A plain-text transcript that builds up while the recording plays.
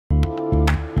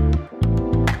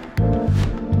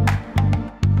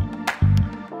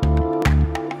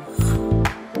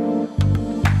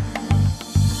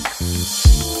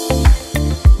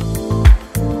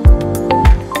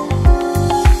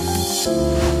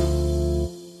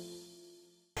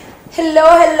Hello,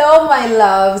 hello, my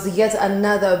loves. Yet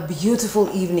another beautiful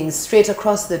evening straight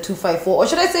across the 254, or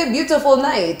should I say beautiful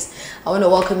night. I want to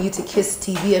welcome you to Kiss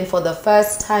TV, and for the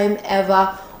first time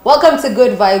ever, welcome to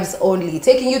Good Vibes Only.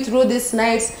 Taking you through this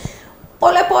night,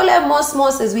 pole pole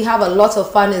mos as we have a lot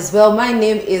of fun as well. My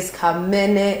name is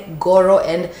Kamene Goro,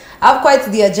 and I have quite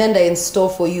the agenda in store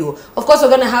for you. Of course, we're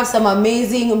going to have some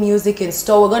amazing music in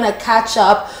store. We're going to catch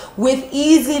up with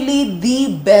easily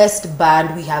the best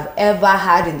band we have ever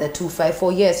had in the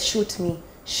 254. Yes, shoot me,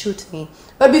 shoot me.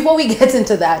 But before we get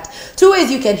into that, two ways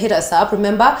you can hit us up.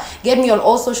 Remember, get me on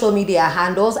all social media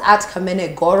handles at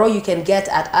Kamene Goro. You can get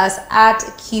at us at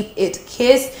Keep It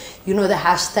Kiss. You know the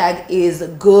hashtag is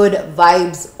Good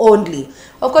Vibes Only.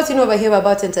 Of course, you know we're here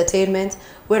about entertainment.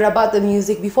 We're about the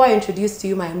music. Before I introduce to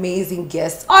you my amazing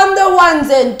guests on the ones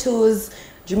and twos,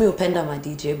 Jimmy Upenda, my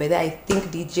DJ. But I think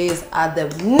DJs are the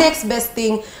next best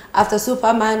thing after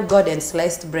Superman, God, and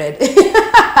sliced bread.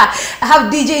 I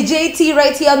have DJ JT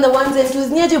right here on the ones and twos.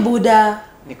 Nyaje Buddha.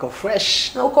 Nico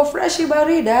Fresh. Nico Fresh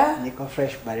Barida. Nico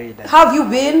Fresh Barida. How have you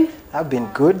been? I've been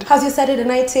good. How's your Saturday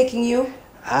night taking you?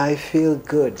 I feel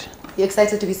good. You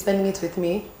excited to be spending it with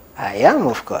me? I am,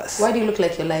 of course. Why do you look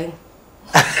like you're lying?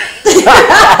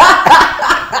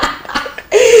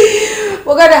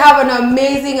 We're going to have an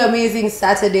amazing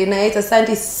Saturday night.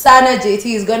 Asante Sana JT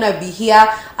is going to be here.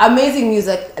 Amazing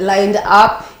music lined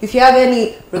up. If you have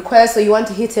any requests or you want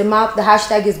to hit him up, the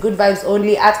hashtag is Good Vibes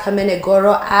Only at Kamene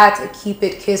Goro at Keep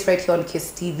It Kiss right here on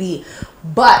Kiss TV.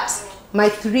 But my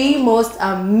three most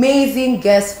amazing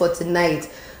guests for tonight,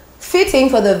 fitting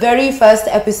for the very first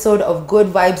episode of Good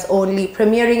Vibes Only,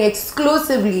 premiering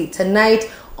exclusively tonight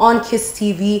on Kiss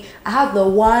TV. I have the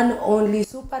one, only,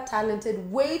 super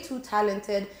talented, way too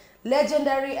talented,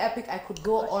 legendary, epic. I could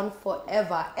go on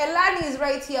forever. Elani is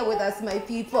right here with us, my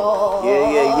people.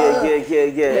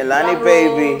 Yeah. Elani,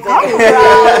 baby.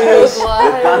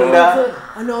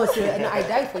 Oh, no, I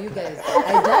died for you guys.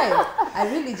 I died. I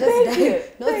really just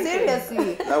died. No,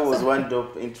 seriously. That was one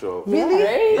dope intro. Really?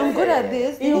 Right? I'm good at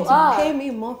this. You need are. to pay me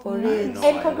more for it.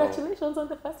 And congratulations on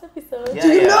the first episode. Yeah, Do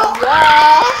you know?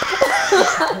 Yeah.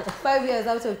 5 years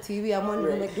out of TV, I'm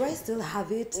wondering, like, do I still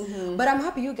have it? But I'm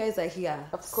happy you guys are here.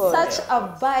 Of course. Such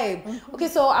a vibe. Okay,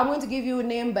 so I'm going to give you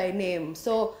name by name.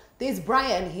 So there's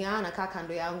Brian here,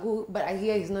 Nakakando Yangu, but I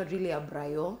hear he's not really a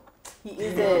Brayo. He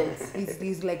isn't.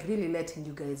 He's like really letting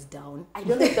you guys down. I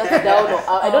don't know if that's down or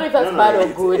I don't know if that's bad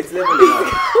or good. It's leveling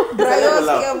up.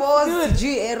 Brayo's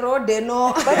G Ero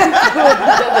Deno. But it's good. He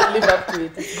doesn't live up to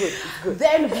it. It's good. It's good.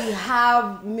 Then we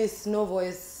have Miss No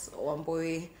Voice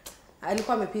Wamboi.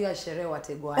 Alikuwa amepiga sherehe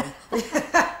Wategwani.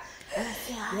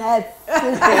 Yes.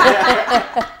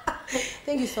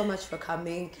 Thank you so much for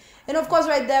coming. And of course,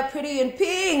 right there, pretty in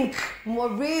pink,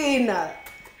 Maureen.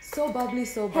 So bubbly,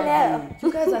 so bubbly. Hello.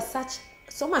 You guys are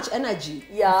so much energy.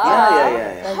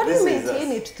 Yeah. How do you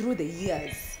maintain it through the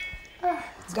years?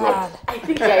 God. I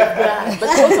think yeah, it's but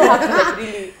you also have to like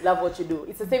really love what you do.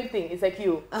 It's the same thing. It's like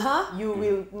you. You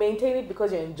will maintain it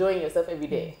because you're enjoying yourself every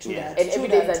day. True that. And every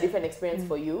day True is a that. different experience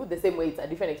for you. The same way it's a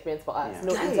different experience for us. Yeah.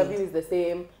 No Right. interview is the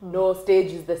same. No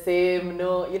stage is the same.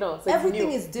 No, so it's Everything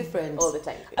new is different. all the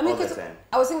time. I mean, All the 'cause time.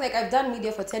 I was saying, like, I've done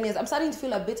media for 10 years. I'm starting to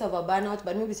feel a bit of a burnout,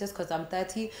 but maybe it's just because I'm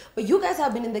 30. But you guys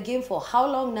have been in the game for how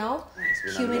long now?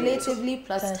 been Cumulatively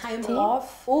plus time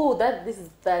off. Oh, this is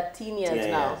 13 years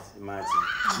now. Yes. Imagine.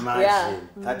 Yeah.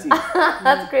 30.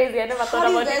 That's crazy. I never How thought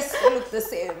do you about it. guys look the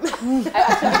same? I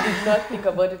actually did not think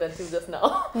about it until just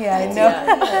now. Yeah, I know.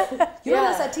 Yeah. You know,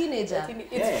 Yeah. as a teenager.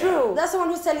 It's Yeah. true. That's the one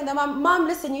who's telling them, Mom,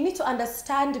 listen, you need to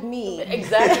understand me.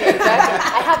 Exactly.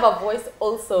 I have a voice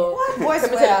also. What voice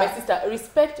Let me tell you, where? my sister.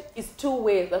 Respect is two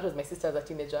ways. That was my sister as a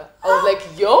teenager. I was like,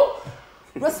 yo,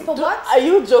 For what? are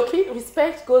you joking?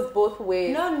 Respect goes both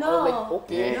ways. No. I was like,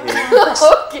 okay. Yeah.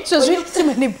 Okay. She was reading too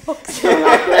many books.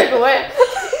 Like, where?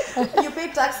 You pay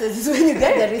taxes is when you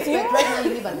get the respect. Right now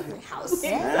you live in my house.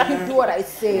 You do what I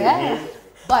say.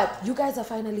 But you guys are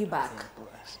finally back.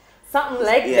 Something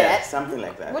like Yeah, that. something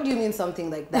like that. What do you mean something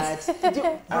like that?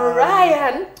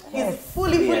 Brian is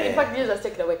fully. Yeah. In fact, you just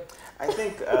take it away. I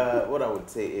think what I would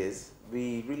say is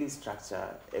we really structure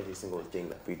every single thing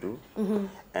that we do.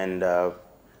 And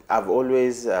I've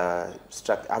always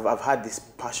I've had this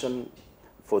passion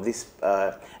for this.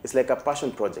 It's like a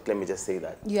passion project, let me just say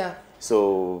that. Yeah.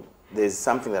 So there's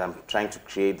something that I'm trying to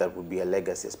create that would be a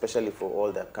legacy, especially for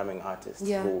all the upcoming artists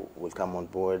who will come on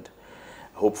board,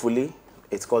 hopefully.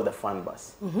 It's called the Fun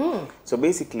Bus. So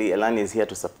basically, Elani is here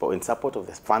to support, in support of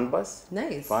the Fun Bus.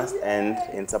 Nice. First, and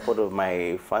in support of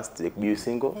my first debut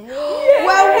single.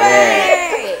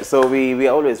 So we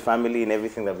are always family in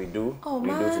everything that we do. Oh, we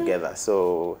man. do together.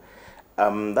 So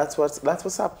that's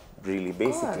what's up. really,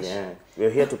 basically. Yeah. We're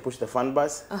here to push the fun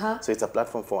bus. So it's a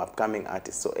platform for upcoming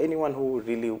artists. So anyone who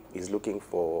really is looking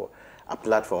for a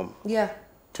platform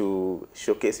to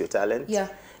showcase your talent,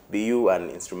 be you an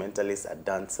instrumentalist, a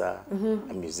dancer,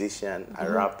 a musician,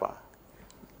 a rapper,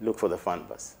 look for the fun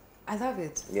bus. I love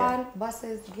it. Yeah. Fun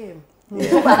buses game.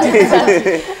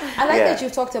 I like that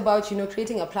you've talked about,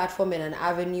 creating a platform and an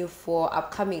avenue for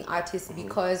upcoming artists,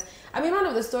 because I mean, one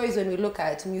of the stories when we look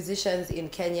at musicians in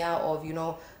Kenya of,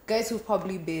 guys who've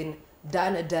probably been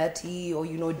done a dirty or,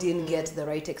 didn't get the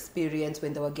right experience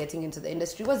when they were getting into the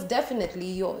industry was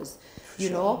definitely yours, you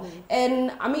know?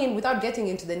 And I mean, without getting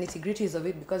into the nitty-gritties of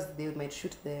it, because they might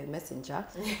shoot the messenger,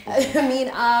 I mean,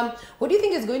 what do you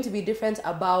think is going to be different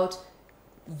about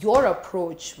your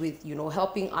approach with,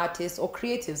 helping artists or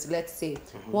creatives, let's say,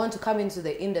 who want to come into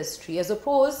the industry, as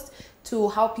opposed to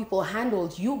how people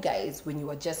handled you guys when you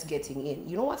were just getting in?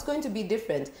 What's going to be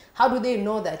different? How do they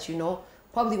know that,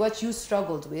 probably what you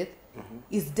struggled with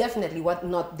is definitely what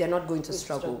they're not going to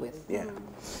struggle with? Yeah.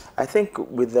 I think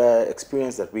with the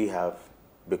experience that we have,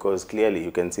 because clearly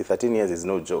you can see 13 years is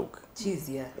no joke. Jeez,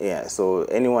 yeah. Yeah, so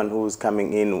anyone who's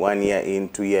coming in 1 year in,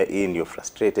 2 year in, you're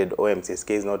frustrated,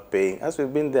 MCSK is not paying. As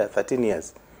we've been there 13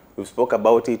 years, we've spoke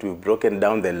about it, we've broken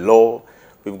down the law,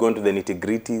 we've gone to the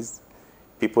nitty-gritties.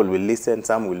 People will listen,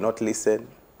 some will not listen,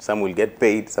 some will get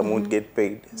paid, some won't get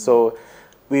paid. So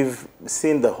we've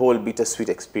seen the whole bittersweet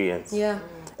experience. Yeah.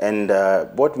 And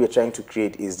what we're trying to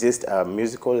create is just a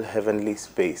musical heavenly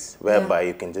space whereby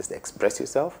you can just express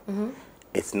yourself.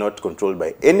 It's not controlled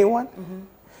by anyone,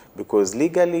 because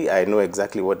legally I know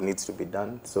exactly what needs to be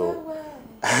done. So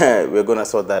we're going to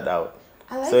sort that out.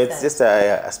 So it's just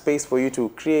a space for you to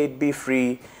create, be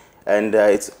free, and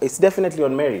it's definitely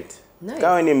on merit. Nice.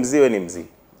 Kawa ni mzee, we ni mzee.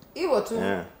 Iwo too.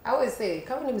 I always say,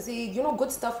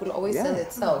 good stuff will always sell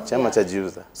itself. Chama cha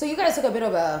jiuza. So you guys took a bit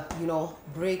of a,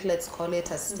 break, let's call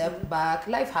it, a step back.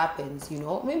 Life happens,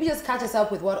 Maybe just catch us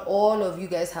up with what all of you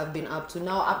guys have been up to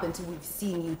now, up until we've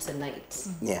seen you tonight.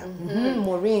 Yeah.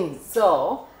 Maureen.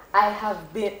 So, I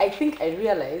think I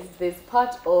realized there's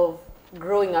part of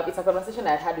growing up, it's a conversation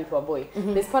I had with our boy.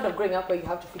 There's part of growing up where you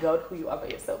have to figure out who you are by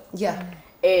yourself. Yeah.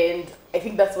 And I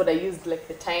think that's what I used the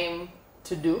time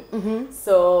to do.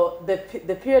 So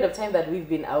the period of time that we've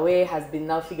been away has been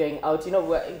now figuring out,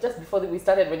 just before we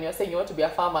started, when you were saying you want to be a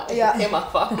farmer, I became a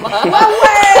farmer.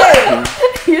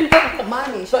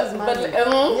 Money, she's money.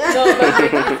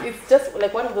 But it's just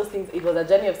like one of those things. It was a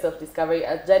journey of self-discovery,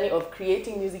 a journey of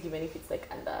creating music, even if it's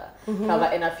under cover,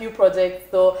 and a few projects.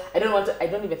 So I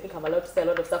don't even think I'm allowed to say a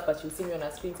lot of stuff, but you'll see me on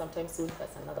a screen sometime soon.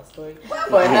 That's another story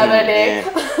for another day.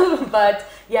 But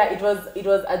yeah, it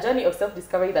was a journey of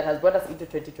self-discovery that has brought us into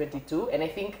 2022, and I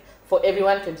think for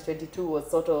everyone 2022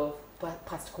 was sort of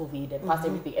past COVID and past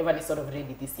everything. Everyone is sort of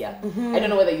ready this year. I don't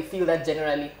know whether you feel that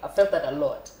generally. I felt that a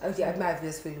lot. Okay, I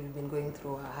just feel we've been going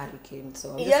through a hurricane,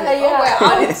 so I'm just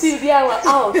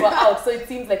we're out. So it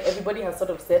seems like everybody has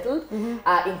sort of settled,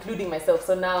 including myself.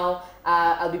 So now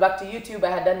I'll be back to YouTube.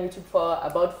 I had done YouTube for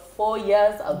about 4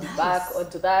 years. I'll be back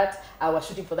onto that. I was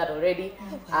shooting for that already.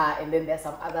 And then there's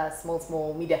some other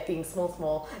small media things,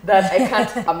 small that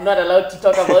I'm not allowed to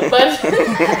talk about, but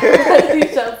we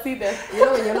shall see them.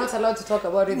 When you're not allowed to talk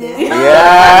about it, there is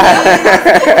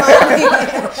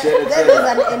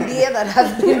an NDA that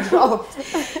has been dropped.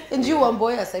 And you, one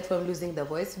boy, aside from losing the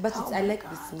voice, but I like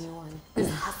this new one. It's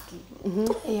husky.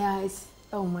 Yeah,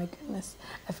 oh my goodness.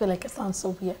 I feel like it sounds so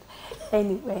weird.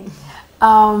 Anyway,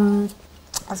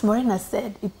 as Morena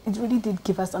said, it really did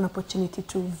give us an opportunity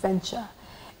to venture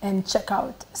and check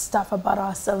out stuff about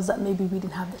ourselves that maybe we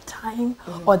didn't have the time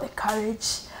or the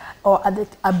courage or the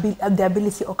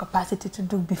ability or capacity to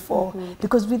do before.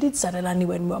 Because we did start Elani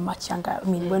when we were much younger. I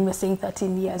mean, when we're saying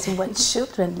 13 years, we were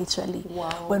children, literally,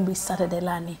 when we started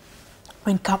Elani.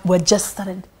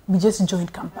 We just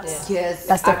joined campus. Yes.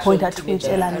 That's the point at which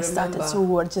Elani started. So we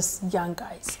were just young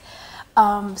guys.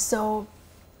 So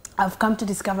I've come to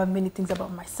discover many things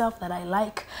about myself that I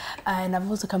like, and I've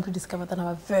also come to discover that I'm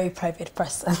a very private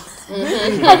person.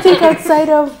 I think outside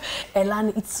of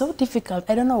Elani, it's so difficult.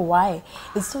 I don't know why.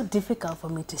 It's so difficult for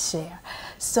me to share.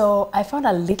 So I found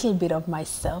a little bit of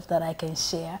myself that I can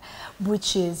share,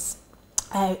 which is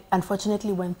I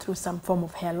unfortunately went through some form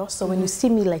of hair loss. So when you see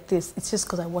me like this, it's just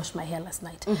because I washed my hair last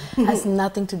night. It has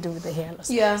nothing to do with the hair loss.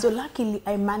 Yeah. So luckily,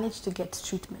 I managed to get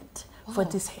treatment for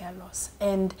this hair loss.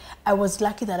 And I was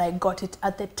lucky that I got it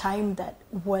at the time that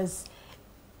was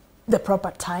the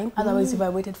proper time. Otherwise, if I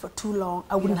waited for too long,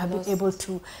 I wouldn't have been able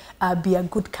to be a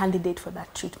good candidate for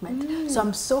that treatment. So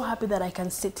I'm so happy that I can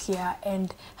sit here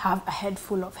and have a head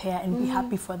full of hair and be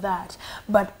happy for that.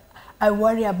 But I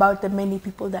worry about the many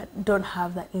people that don't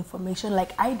have that information.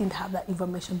 Like I didn't have that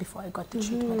information before I got the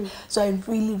treatment. So I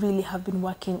really, really have been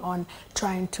working on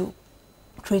trying to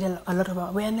create a lot of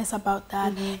awareness about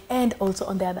that. And also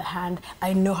on the other hand,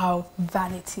 I know how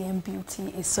vanity and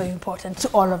beauty is so important to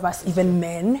all of us, even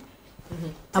men.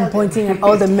 I'm pointing at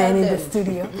all the men in the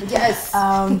studio. Yes.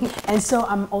 And so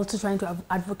I'm also trying to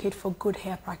advocate for good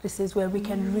hair practices where we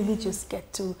can really just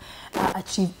get to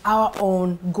achieve our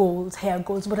own goals, hair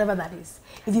goals, whatever that is.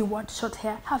 If you want short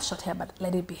hair, have short hair, but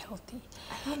let it be healthy.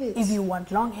 I love it. If you want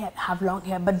long hair, have long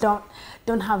hair, but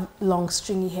don't have long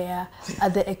stringy hair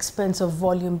at the expense of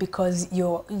volume because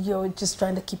you're just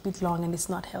trying to keep it long and it's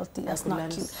not healthy. That's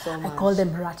not cute. So I call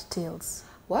them rat tails.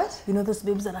 What? You know those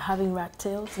babes that are having rat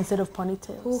tails instead of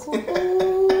ponytails?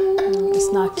 Ooh,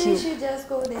 It's not you cute. should just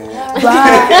go there.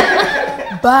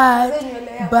 But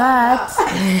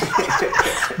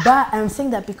I'm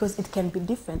saying that because it can be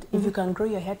different. If you can grow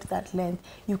your hair to that length,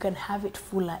 you can have it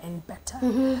fuller and better.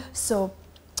 So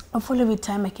hopefully with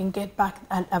time I can get back,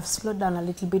 and I've slowed down a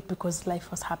little bit because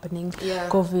life was happening.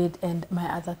 COVID and my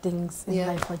other things in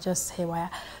life were just haywire.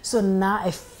 So now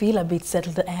I feel a bit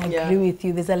settled. I agree with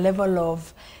you. There's a level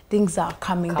of things are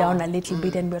coming down a little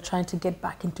bit, and we're trying to get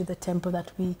back into the tempo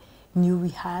that we knew we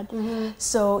had.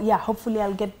 So yeah, hopefully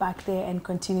I'll get back there and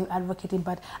continue advocating.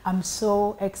 But I'm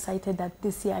so excited that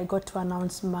this year I got to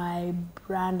announce my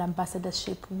brand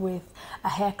ambassadorship with a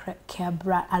hair care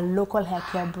brand, a local hair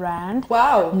care brand.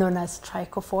 Wow. Known as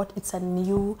Tricofort. It's a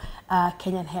new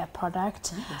Kenyan hair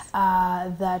product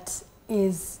that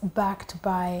is backed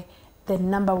by the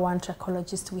 #1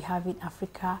 trichologist we have in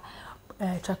Africa,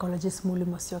 trichologist Mulu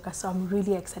Mosioka. So I'm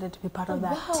really excited to be part of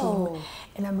that team,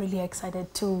 and I'm really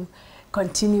excited to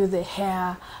continue the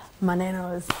hair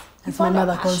manenos, as my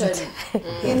mother calls it.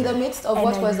 In the midst of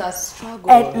what was a struggle.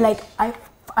 And like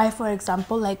I for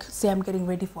example, like say I'm getting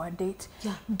ready for a date.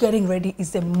 Getting ready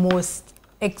is the most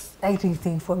exciting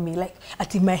thing for me. Like I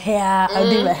do my hair, I'll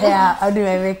do my hair, I'll do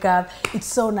my makeup. It's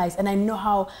so nice, and I know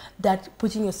how that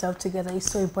putting yourself together is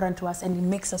so important to us, and it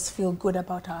makes us feel good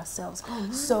about ourselves.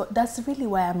 So that's really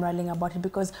why I'm rallying about it,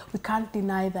 because we can't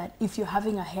deny that if you're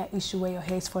having a hair issue where your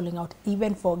hair is falling out,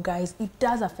 even for guys, it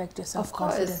does affect your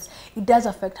self-confidence. It does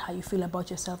affect how you feel about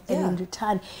yourself, and in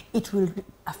return it will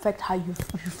affect how you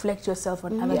reflect yourself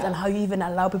on others and how you even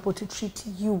allow people to treat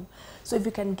you. So if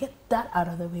you can get that out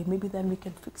of the way, maybe then we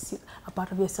can fix you a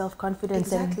part of your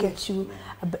self-confidence and get you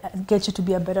to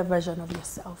be a better version of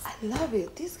yourself. I love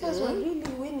it. These guys were really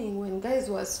winning when guys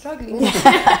were struggling.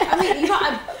 I mean, you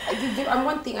know, I'm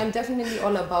one thing. I'm definitely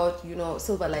all about, you know,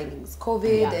 silver linings.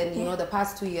 COVID and you know the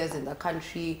past 2 years in the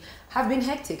country have been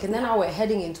hectic, and then now we're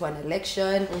heading into an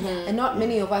election, and not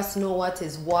many of us know what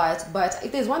is what. But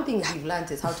if there's one thing we've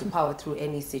learned is how to power through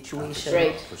any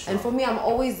situation. And for me, I'm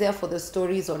always there for the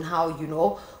stories on how, you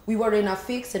know, we were in a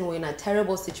fix and we're in a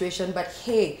terrible situation, but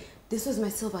hey, this was my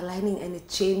silver lining and it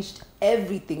changed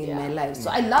everything in my life. So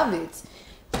I love it.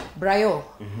 Brio,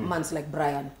 man's like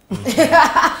Brian.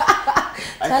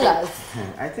 Tell us.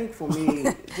 I think for me,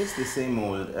 just the same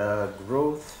old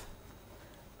growth,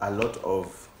 a lot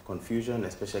of confusion,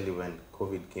 especially when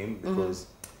COVID came, because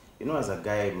you know, as a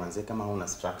guy, manze kama huna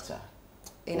structure,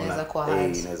 inaweza kuwa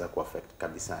hard. Inaweza kuwa affect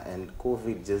kabisa, and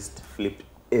COVID just flipped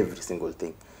every single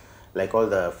thing. Like all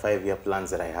the 5-year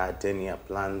plans that I had, 10-year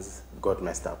plans got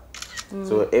messed up.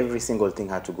 So every single thing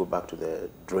had to go back to the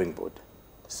drawing board.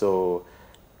 So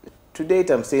to date,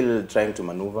 I'm still trying to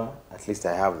maneuver. At least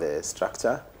I have the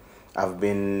structure. I've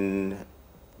been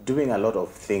doing a lot of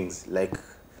things. Like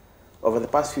over the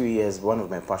past few years, one of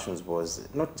my passions was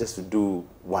not just to do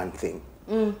one thing.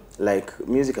 Like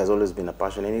music has always been a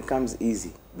passion, and it comes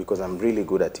easy because I'm really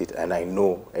good at it and I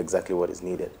know exactly what is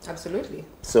needed. Absolutely.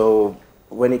 So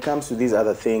when it comes to these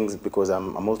other things, because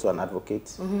I'm also an advocate,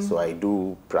 so I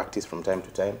do practice from time to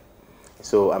time.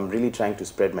 So I'm really trying to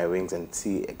spread my wings and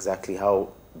see exactly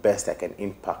how best I can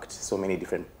impact so many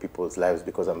different people's lives,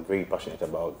 because I'm very passionate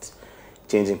about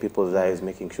changing people's lives,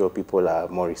 making sure people are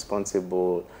more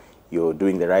responsible, you're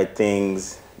doing the right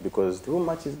things, because too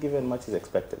much is given, much is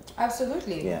expected.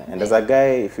 Absolutely. Yeah, and as a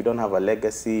guy, if you don't have a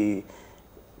legacy,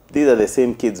 these are the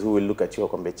same kids who will look at you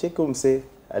and say, cheki umse,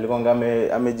 alikuwa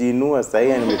amejiinua sasa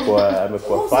hivi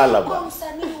amekuwa fala bwana.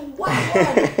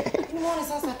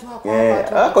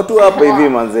 Ako tu hapo hivi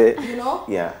manze. You know?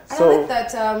 Yeah. So I like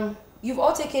that you've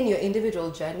all taken your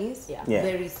individual journeys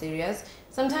very serious.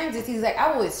 Sometimes it is like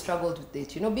I always struggled with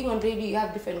it. You know, being on radio, you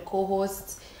have different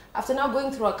co-hosts. After now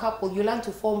going through a couple, you learn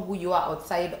to form who you are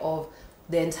outside of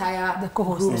the entire The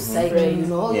co-host group is psyche, right. you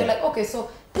know? Yeah. You're like, okay, so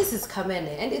this is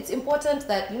Kamene. And it's important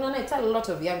that, you know, and I tell a lot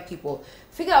of young people,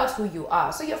 figure out who you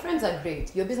are. So your friends are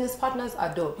great. Your business partners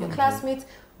are dope. Your classmates,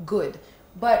 good.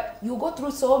 But you go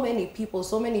through so many people,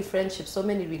 so many friendships, so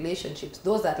many relationships,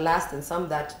 those that last and some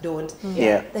that don't,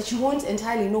 Yeah. that you won't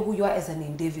entirely know who you are as an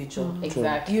individual.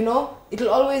 Exactly. You know, it'll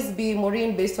always be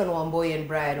Maureen based on Wamboy and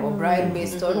Brian, or Brian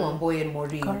based on Wamboy and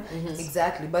Maureen.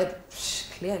 Exactly. But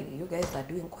clearly, you guys are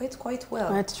doing quite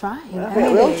well. We're trying. Yeah, I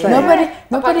mean, we're all trying.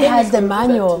 nobody has the Academics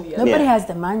manual. do that too, yeah. Nobody Yeah. has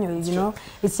the manual, you know.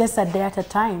 It's just a day at a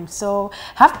time. So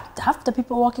half the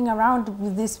people walking around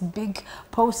with these big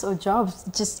posts or jobs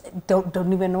just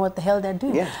don't even know what the hell they're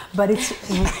doing. Yeah. But it's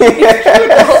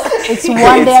it's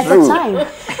one day at a time.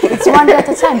 It's one day at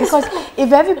a time, because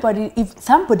if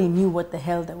somebody knew what the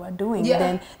hell they were doing, Yeah.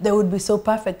 then they would be so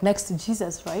perfect next to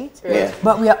Jesus, right? Yeah.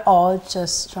 But we are all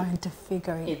just trying to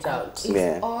figure it It's out. out. It's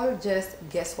Yeah. all just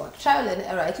guesswork. Trial and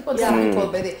error. I keep on telling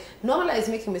people, by the normalize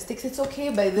making mistakes. It's okay,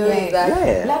 by the way. exactly.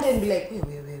 Yeah. Blood and be like, wait,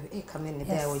 hey, come in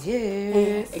there. Oh,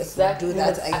 yes. Let's Exactly. do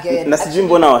that again. Na sijui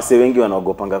mbona wase wengi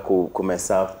wanaogopanga kumess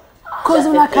up. Cause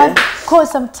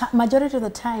majority of the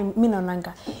time mi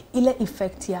naonanga ile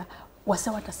effect ya wase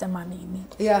watasema nini,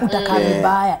 Yeah. utakaa Yeah.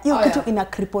 vibaya, hiyo Oh, kitu yeah. ina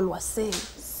cripple wase.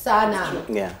 Sana.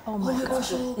 Yeah. Oh my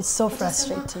gosh, it's so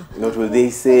frustrating. What will they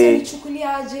say? Exactly.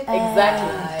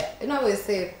 Exactly. You know, I always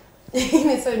say,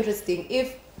 it's so interesting.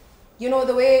 If, you know,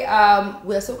 the way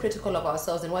we're so critical of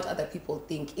ourselves and what other people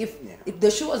think, if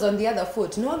the shoe was on the other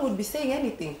foot, no one would be saying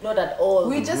anything. Not at all.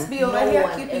 We'd just be No over here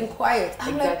one keeping ever. quiet.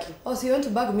 I'm like, Exactly. oh, so you want to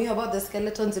bug me about the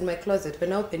skeletons in my closet? But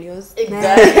now open yours.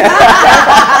 Exactly.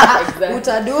 Exactly.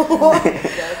 Utadu.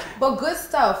 But good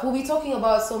stuff. We'll be talking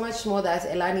about so much more that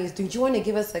Elani is doing. Do you want to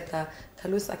give us like a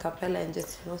Kalusa cappella and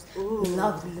just, you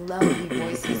know, lovely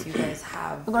voices you guys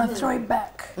have? We're gonna throw it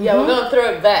back. Yeah, we're gonna throw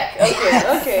it back. Okay,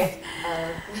 okay.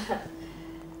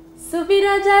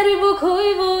 Subira jaribu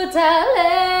kuivuta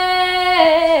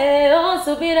leo,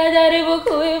 subira jaribu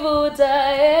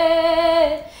kuivuta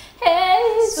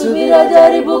Subira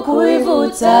jaribu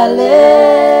kuivuta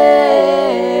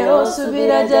leo,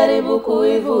 subira jaribu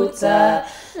kuivuta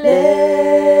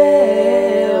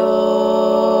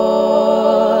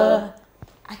leo.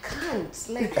 I can't.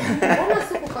 Like, Mona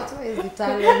Supukatwa is the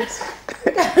talent.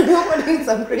 Nobody needs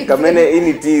some crazy. Kamene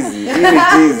ini tizi.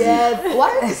 Yes.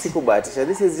 What? Sikubatisha.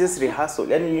 This is just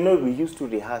rehearsal. And you know, we used to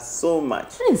rehearse so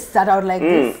much. I didn't start out like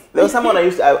this. There was someone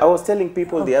I was telling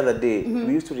people the other day,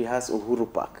 we used to rehearse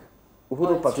Uhuru Park.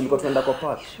 Uhuru Park, tulikuwa tunaenda kwa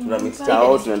park. Tuna meet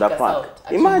chao, tunaenda park.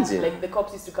 Imagine. Like the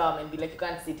cops used to come and be like, you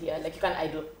can't sit here, like you can't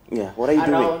idle. Yeah, what are you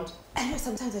doing? Around. I know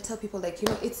sometimes I tell people, like, you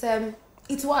know,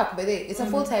 it's work, but it's a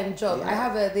full-time job. Yeah. I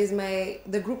have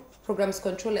the group programs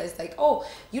controller is like, oh,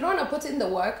 you don't want to put in the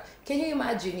work. Can you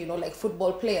imagine, you know, like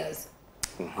football players?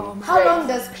 How long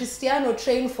does Cristiano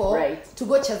train for to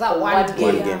go cheza one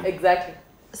game? Exactly.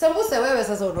 Sambuse wewe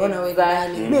sasa unaona wewe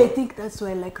Exactly. nani? Me, I think that's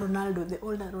why, like Ronaldo, the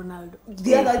older Ronaldo.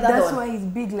 That's why he's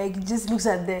big. Like, he just looks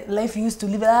at the life he used to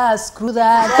live. Screw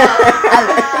that.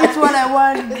 I'll eat what I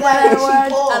want, what I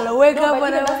want. I'll wake No, up but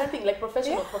when I even that's the want. thing, like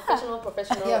professional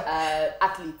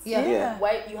athletes. Yeah.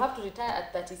 Why you have to retire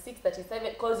at 36, 37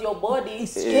 because your body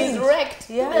is changed. wrecked.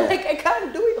 Yeah. Like I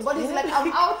can't do it. The body's like,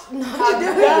 I'm out. No, I'm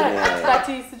you done. At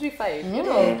 35, you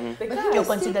know. They But can't. You're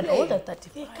still considered play. old at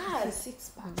 35. They can't.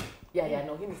 Six-pack. Yeah,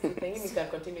 no, him is still playing. Him can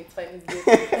continue. It's fine. He's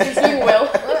good. He's doing well.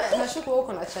 Nashuku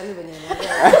wako na chali venye.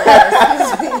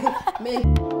 Excuse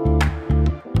me.